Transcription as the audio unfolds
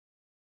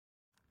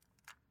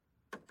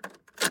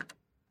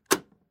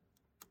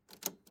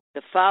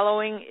The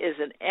following is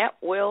an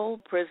at-will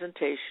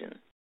presentation.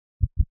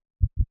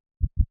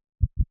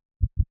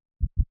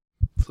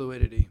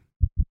 Fluidity.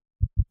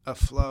 A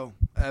flow,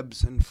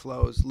 ebbs and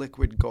flows,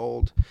 liquid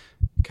gold.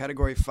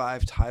 Category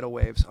 5 tidal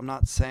waves. I'm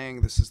not saying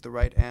this is the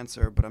right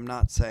answer, but I'm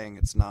not saying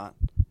it's not.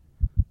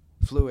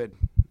 Fluid.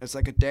 It's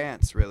like a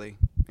dance, really.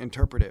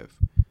 Interpretive.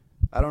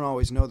 I don't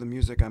always know the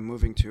music I'm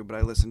moving to, but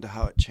I listen to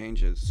how it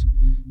changes.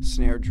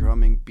 Snare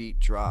drumming, beat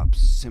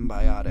drops,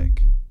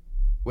 symbiotic.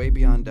 Way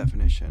beyond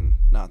definition.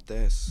 Not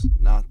this,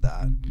 not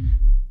that.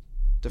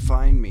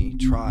 Define me,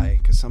 try,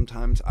 because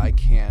sometimes I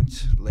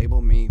can't.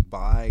 Label me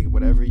by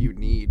whatever you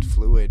need.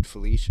 Fluid,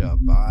 Felicia,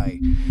 by.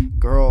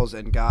 Girls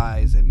and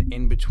guys and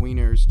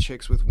in-betweeners,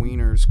 chicks with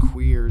wieners,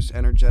 queers,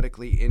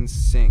 energetically in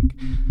sync.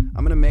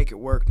 I'm gonna make it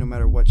work no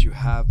matter what you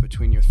have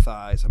between your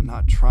thighs. I'm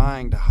not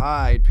trying to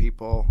hide,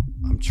 people.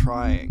 I'm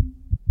trying.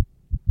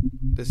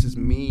 This is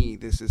me,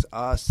 this is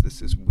us,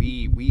 this is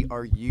we. We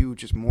are you,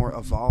 just more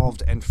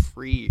evolved and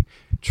free.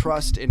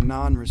 Trust in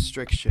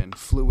non-restriction,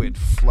 fluid,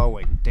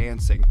 flowing,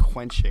 dancing,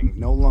 quenching,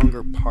 no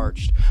longer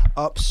parched,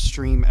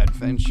 upstream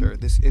adventure.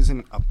 This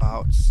isn't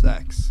about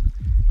sex.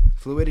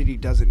 Fluidity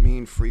doesn't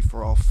mean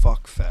free-for-all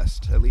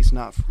fuckfest, at least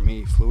not for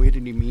me.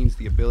 Fluidity means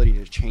the ability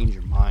to change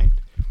your mind.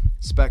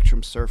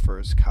 Spectrum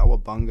surfers,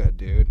 cowabunga,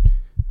 dude.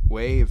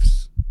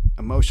 Waves.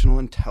 Emotional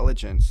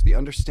intelligence, the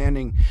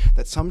understanding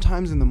that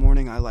sometimes in the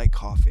morning I like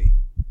coffee,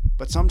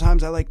 but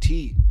sometimes I like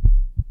tea.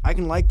 I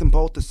can like them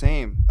both the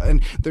same,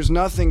 and there's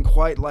nothing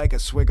quite like a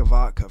swig of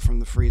vodka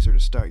from the freezer to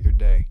start your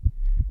day.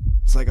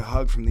 It's like a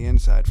hug from the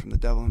inside, from the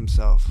devil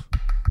himself.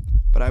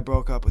 But I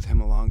broke up with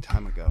him a long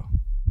time ago.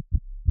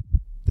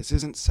 This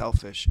isn't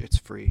selfish, it's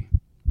free.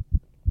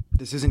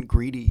 This isn't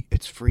greedy,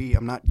 it's free.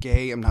 I'm not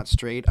gay, I'm not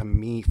straight, I'm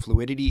me.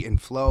 Fluidity in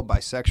flow,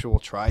 bisexual,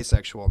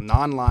 trisexual,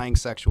 non-lying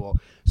sexual,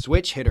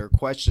 switch hitter,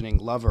 questioning,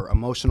 lover,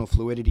 emotional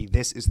fluidity.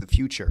 This is the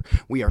future.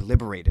 We are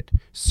liberated.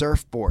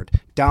 Surfboard,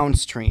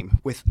 downstream.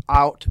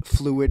 Without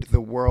fluid,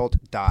 the world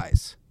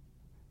dies.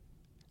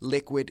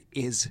 Liquid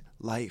is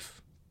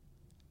life.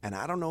 And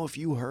I don't know if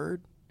you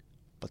heard,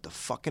 but the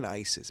fucking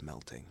ice is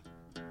melting.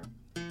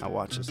 Now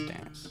watch us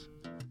dance.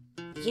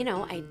 You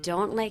know, I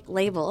don't like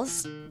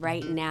labels.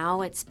 Right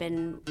now, it's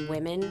been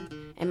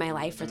women in my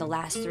life for the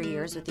last 3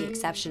 years, with the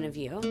exception of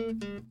you.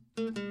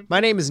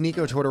 My name is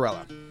Nico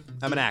Tortorella.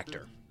 I'm an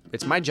actor.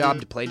 It's my job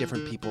to play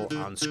different people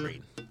on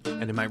screen.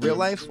 And in my real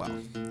life, well,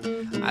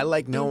 I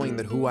like knowing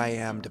that who I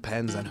am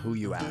depends on who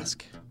you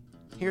ask.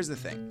 Here's the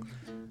thing.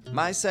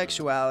 My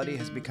sexuality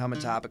has become a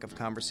topic of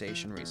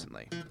conversation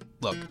recently.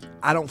 Look,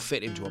 I don't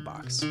fit into a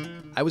box.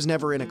 I was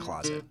never in a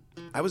closet.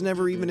 I was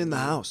never even in the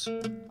house.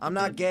 I'm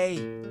not gay.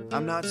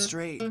 I'm not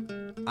straight.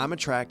 I'm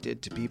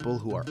attracted to people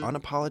who are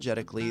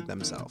unapologetically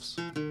themselves.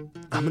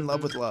 I'm in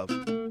love with love.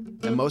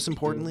 And most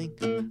importantly,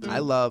 I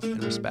love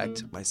and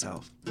respect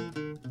myself.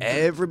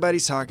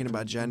 Everybody's talking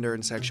about gender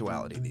and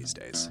sexuality these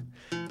days.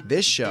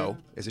 This show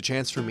is a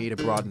chance for me to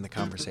broaden the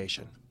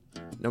conversation.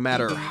 No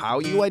matter how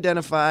you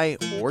identify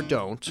or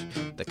don't,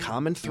 the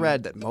common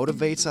thread that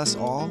motivates us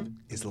all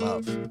is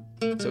love.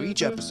 So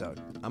each episode,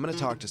 I'm going to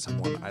talk to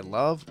someone I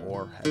love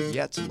or have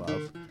yet to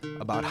love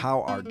about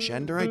how our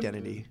gender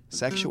identity,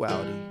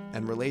 sexuality,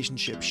 and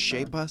relationships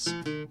shape us,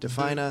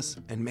 define us,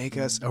 and make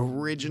us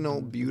original,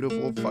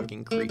 beautiful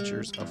fucking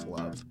creatures of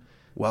love.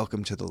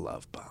 Welcome to the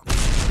Love Bomb.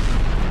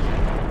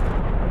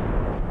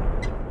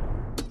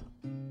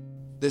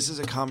 This is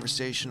a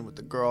conversation with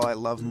the girl I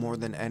love more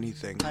than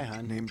anything. Hi,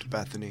 hon. Named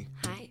Bethany.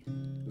 Hi.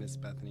 Miss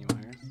Bethany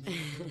Myers.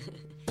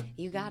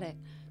 You got it.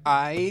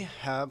 I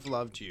have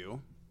loved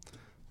you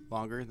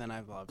longer than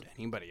I've loved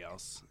anybody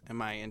else in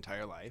my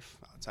entire life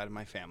outside of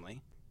my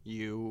family.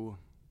 You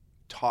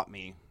taught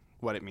me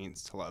what it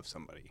means to love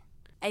somebody.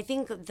 I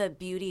think the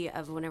beauty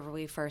of whenever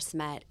we first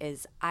met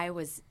is I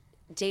was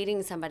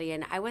dating somebody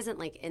and I wasn't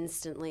like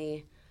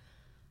instantly...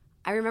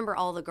 I remember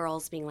all the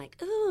girls being like,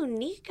 "Ooh,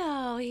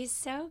 Nico, he's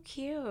so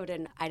cute."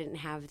 And I didn't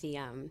have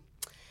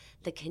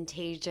the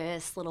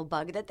contagious little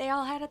bug that they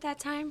all had at that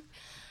time.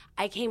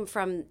 I came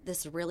from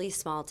this really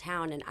small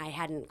town and I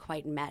hadn't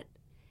quite met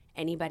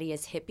anybody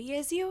as hippie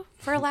as you,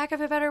 for lack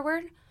of a better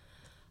word.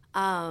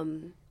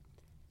 And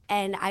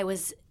I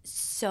was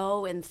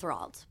so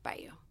enthralled by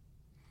you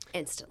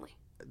instantly.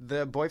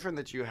 The boyfriend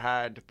that you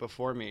had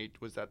before me,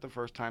 was that the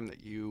first time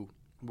that you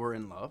were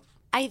in love?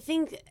 I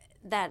think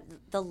that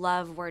the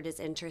love word is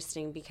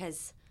interesting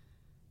because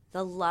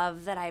the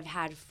love that I've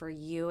had for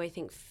you, I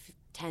think,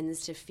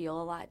 tends to feel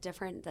a lot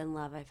different than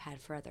love I've had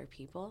for other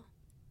people.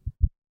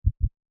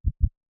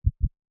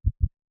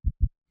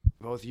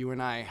 Both you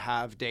and I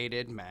have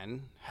dated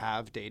men,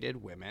 have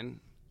dated women,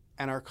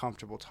 and are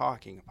comfortable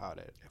talking about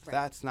it. If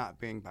that's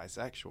not being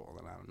bisexual,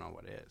 then I don't know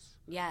what is.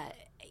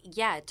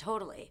 Yeah,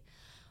 totally.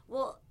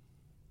 Well,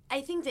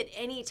 I think that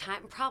any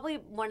time, probably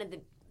one of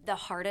the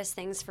hardest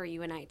things for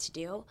you and I to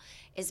do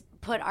is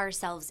put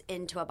ourselves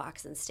into a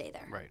box and stay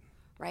there. Right.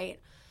 Right?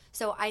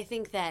 So I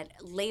think that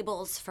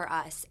labels for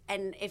us,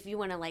 and if you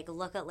want to like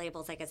look at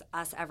labels like as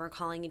us ever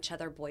calling each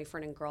other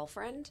boyfriend and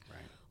girlfriend,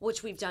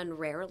 which we've done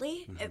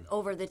rarely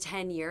over the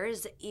 10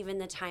 years, even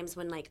the times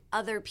when like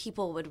other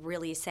people would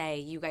really say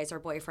you guys are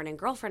boyfriend and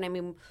girlfriend. I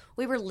mean,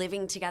 we were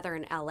living together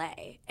in LA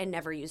and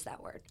never used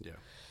that word. Yeah.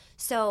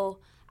 So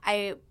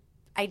I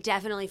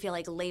definitely feel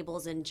like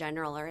labels in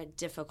general are a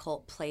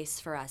difficult place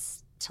for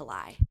us to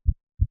lie.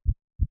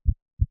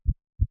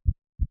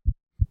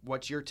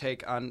 What's your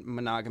take on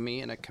monogamy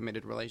in a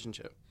committed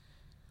relationship?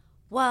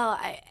 Well,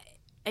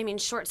 I mean,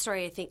 short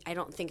story, I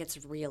don't think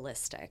it's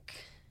realistic.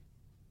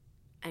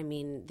 I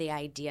mean, the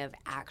idea of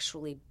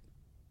actually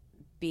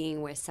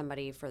being with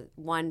somebody, for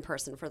one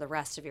person for the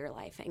rest of your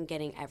life and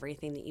getting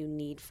everything that you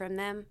need from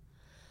them,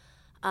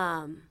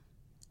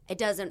 it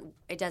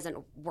doesn't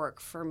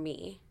work for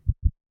me.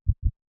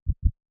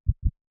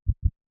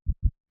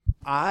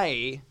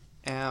 I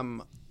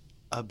am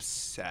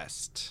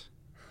obsessed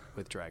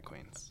with drag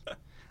queens.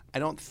 I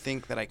don't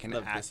think that I can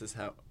Love, this is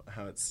how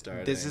it's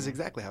starting. This is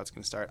exactly how it's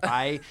going to start.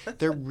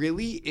 There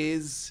really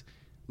is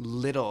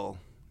little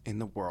in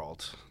the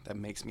world that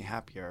makes me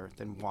happier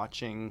than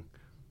watching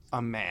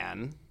a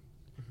man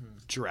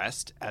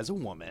dressed as a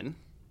woman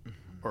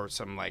or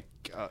some like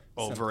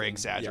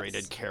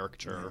over-exaggerated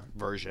caricature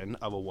version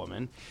of a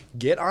woman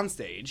get on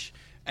stage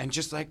and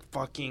just like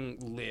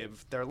fucking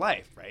live their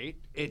life, right?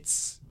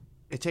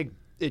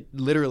 It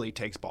literally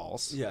takes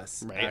balls.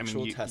 Yes, right?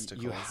 actual I mean,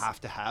 testicles. You have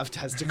to have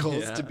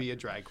testicles to be a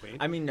drag queen.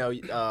 I mean, no,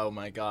 oh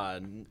my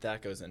God,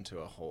 that goes into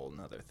a whole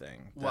nother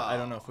thing. Well, I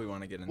don't know if we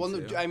want to get into. Well,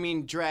 no, I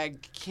mean,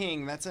 drag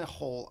king, that's a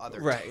whole other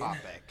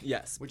topic.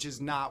 Yes. Which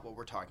is not what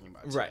we're talking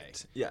about today.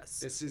 Right,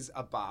 yes. This is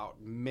about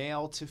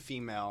male to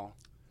female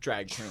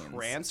drag queens.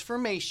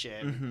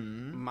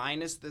 Transformation,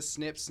 minus the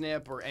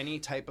snip or any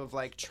type of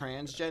like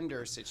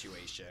transgender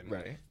situation.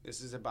 Right.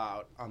 This is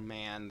about a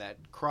man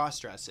that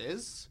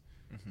cross-dresses,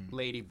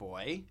 lady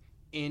boy,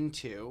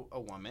 into a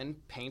woman,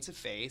 paints a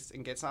face,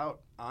 and gets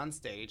out on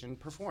stage and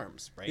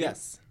performs, right?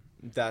 Yes.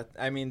 That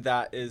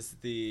is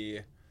the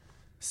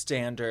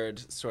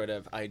standard sort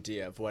of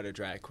idea of what a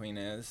drag queen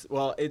is.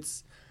 Well,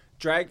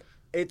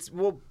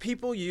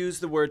 people use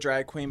the word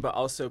drag queen, but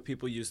also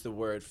people use the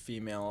word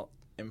female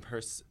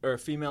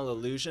illusionist.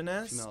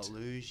 Female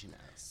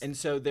illusionist. And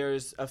so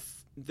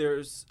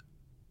there's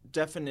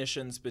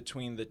definitions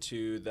between the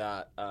two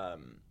that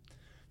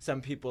some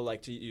people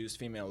like to use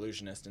female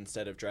illusionist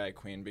instead of drag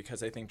queen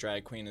because I think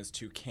drag queen is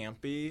too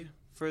campy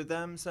for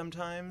them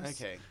sometimes.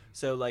 Okay.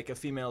 So like a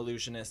female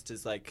illusionist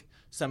is like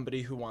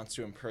somebody who wants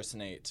to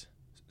impersonate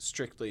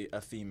strictly a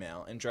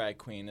female, and drag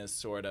queen is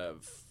sort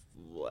of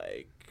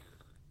like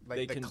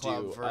they the can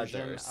club do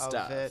version other of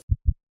stuff. it.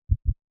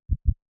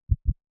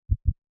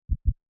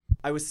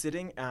 I was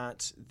sitting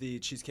at the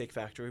Cheesecake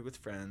Factory with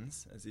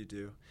friends, as you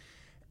do,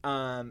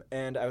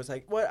 and I was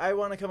like, "What? I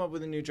want to come up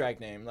with a new drag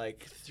name.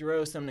 Like,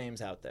 throw some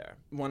names out there."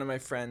 One of my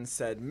friends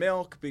said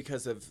Milk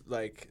because of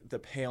like the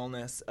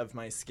paleness of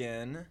my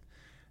skin,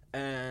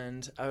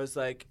 and I was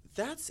like,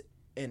 "That's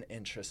an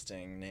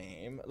interesting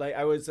name." Like,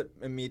 I was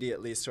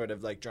immediately sort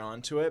of like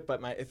drawn to it,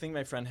 but I think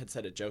my friend had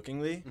said it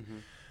jokingly.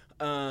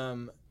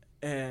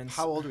 And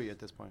How old were you at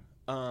this point?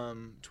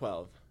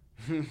 12,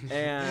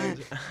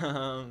 and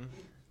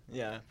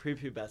yeah,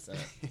 prepubescent.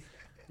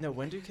 No,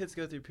 when do kids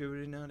go through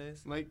puberty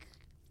nowadays? Like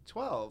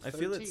 12,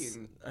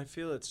 13. I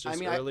feel it's just I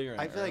mean, earlier.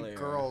 I feel earlier. like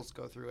girls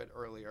go through it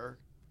earlier.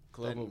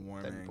 Global than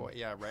warming.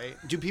 Yeah, right.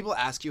 Do people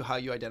ask you how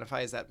you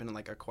identify? Has that been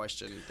like a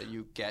question that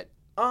you get?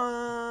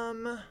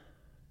 Not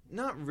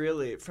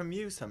really. From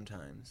you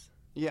sometimes.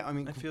 Yeah, I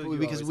mean, I feel you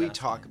because always we ask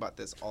talk me. about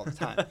this all the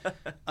time.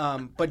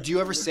 But do you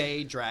ever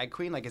say drag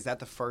queen? Like, is that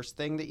the first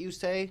thing that you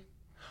say?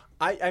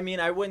 I mean,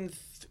 I wouldn't.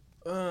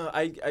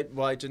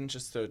 I didn't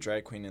just throw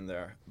drag queen in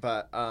there,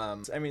 but I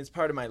mean, it's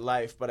part of my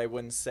life, but I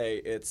wouldn't say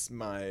it's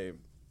my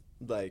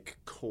like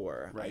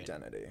core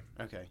identity.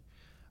 Okay.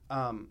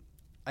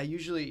 I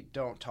usually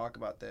don't talk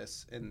about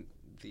this in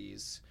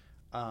these,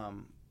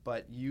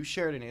 but you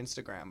shared an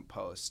Instagram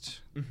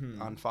post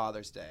on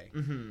Father's Day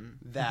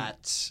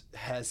that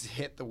has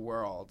hit the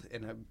world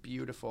in a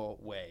beautiful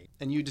way.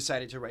 And you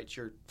decided to write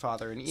your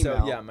father an email.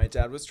 So, yeah, my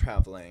dad was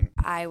traveling.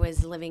 I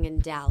was living in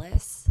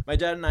Dallas. My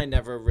dad and I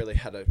never really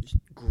had a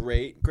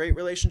great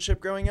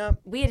relationship growing up.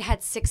 We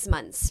had 6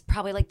 months,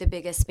 probably like the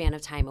biggest span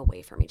of time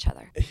away from each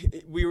other.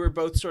 We were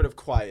both sort of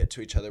quiet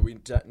to each other. We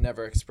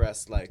never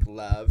expressed like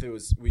love.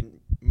 We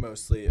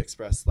mostly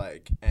expressed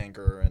like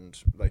anger and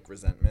like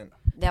resentment.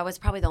 That was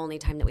probably the only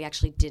time that we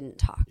actually didn't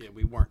talk. Yeah,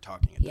 we weren't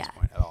talking at this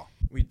point at all.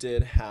 We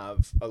did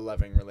have a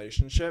loving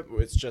relationship.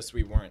 It's just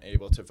we weren't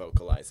able to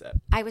vocalize it.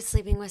 I was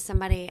sleeping with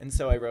somebody. And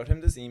so I wrote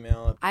him this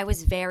email. I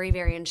was very,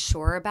 very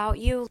unsure about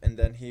you. And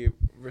then he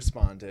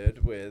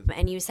responded with...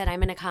 And you said, I'm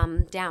going to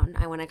come down.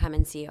 I want to come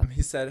and see you.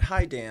 He said,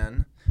 "Hi,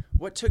 Dan.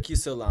 What took you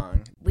so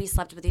long?" We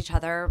slept with each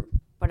other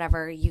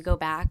whatever, you go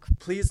back.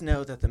 Please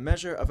know that the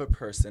measure of a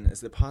person is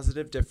the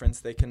positive difference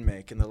they can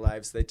make in the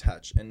lives they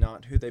touch and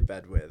not who they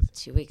bed with.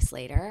 2 weeks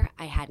later,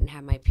 I hadn't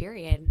had my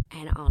period,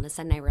 and all of a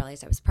sudden I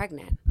realized I was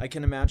pregnant. I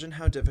can imagine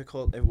how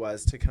difficult it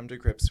was to come to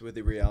grips with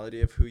the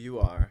reality of who you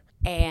are.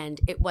 And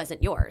it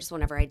wasn't yours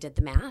whenever I did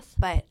the math,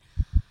 but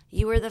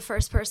you were the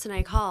first person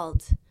I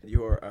called.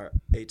 You are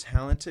a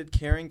talented,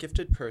 caring,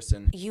 gifted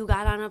person You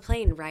got on a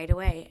plane right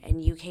away,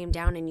 and you came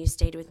down and you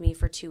stayed with me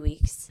for 2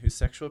 weeks. whose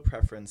sexual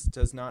preference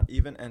does not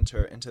even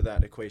enter into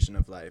that equation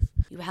of life.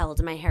 You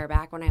held my hair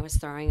back when I was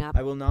throwing up.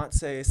 I will not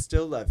say I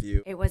still love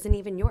you, It wasn't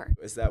even yours.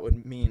 as that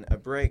would mean a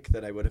break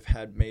that I would have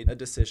had made a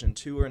decision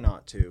to or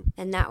not to.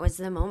 And that was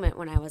the moment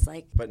when I was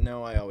like, But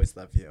no, I always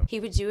love you. he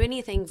would do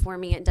anything for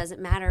me. It doesn't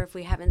matter if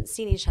we haven't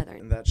seen each other.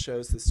 And that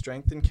shows the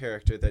strength and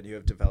character that you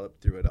have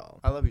developed through it all.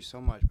 I love you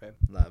so much, babe.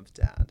 Love,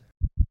 Dad.